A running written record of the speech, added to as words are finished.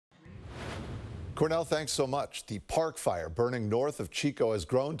Cornell, thanks so much. The park fire burning north of Chico has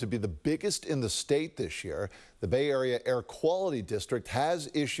grown to be the biggest in the state this year. The Bay Area Air Quality District has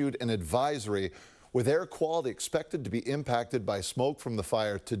issued an advisory with air quality expected to be impacted by smoke from the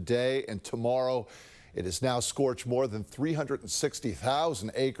fire today and tomorrow. It has now scorched more than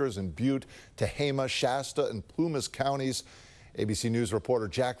 360,000 acres in Butte, Tehama, Shasta, and Plumas counties. ABC News reporter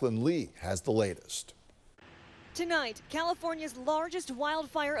Jacqueline Lee has the latest. Tonight, California's largest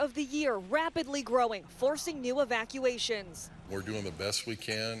wildfire of the year, rapidly growing, forcing new evacuations. We're doing the best we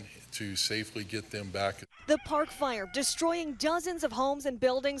can to safely get them back. The park fire destroying dozens of homes and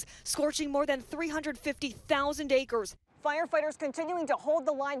buildings, scorching more than 350,000 acres. Firefighters continuing to hold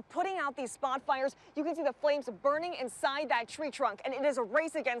the line, putting out these spot fires. You can see the flames burning inside that tree trunk, and it is a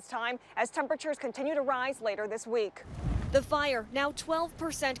race against time as temperatures continue to rise later this week. The fire now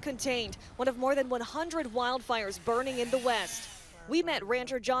 12% contained, one of more than 100 wildfires burning in the West. We met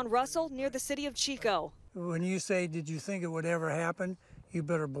rancher John Russell near the city of Chico. When you say, did you think it would ever happen, you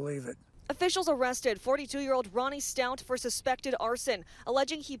better believe it. Officials arrested 42-year-old Ronnie Stout for suspected arson,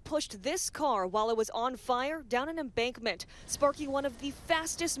 alleging he pushed this car while it was on fire down an embankment, sparking one of the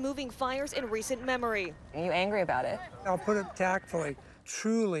fastest moving fires in recent memory. Are you angry about it? I'll put it tactfully.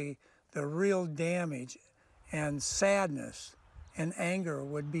 Truly, the real damage and sadness and anger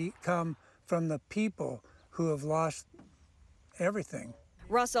would come from the people who have lost everything.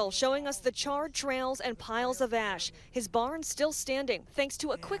 Russell showing us the charred trails and piles of ash. His barn still standing thanks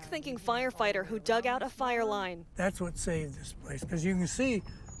to a quick-thinking firefighter who dug out a fire line. That's what saved this place, because you can see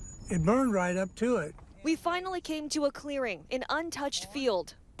it burned right up to it. We finally came to a clearing, an untouched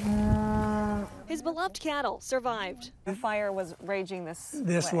field. His beloved cattle survived. The fire was raging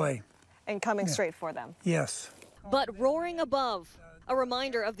this way. And coming straight for them. Yes. But roaring above, a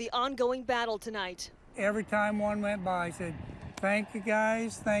reminder of the ongoing battle tonight. Every time one went by, I said, thank you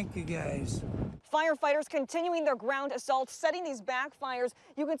guys, thank you guys. Firefighters continuing their ground assault, setting these backfires.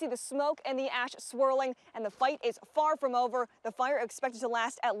 You can see the smoke and the ash swirling, and the fight is far from over. The fire expected to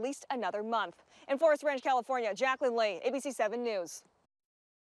last at least another month. In Forest Ranch, California, Jacqueline Lee, ABC 7 News.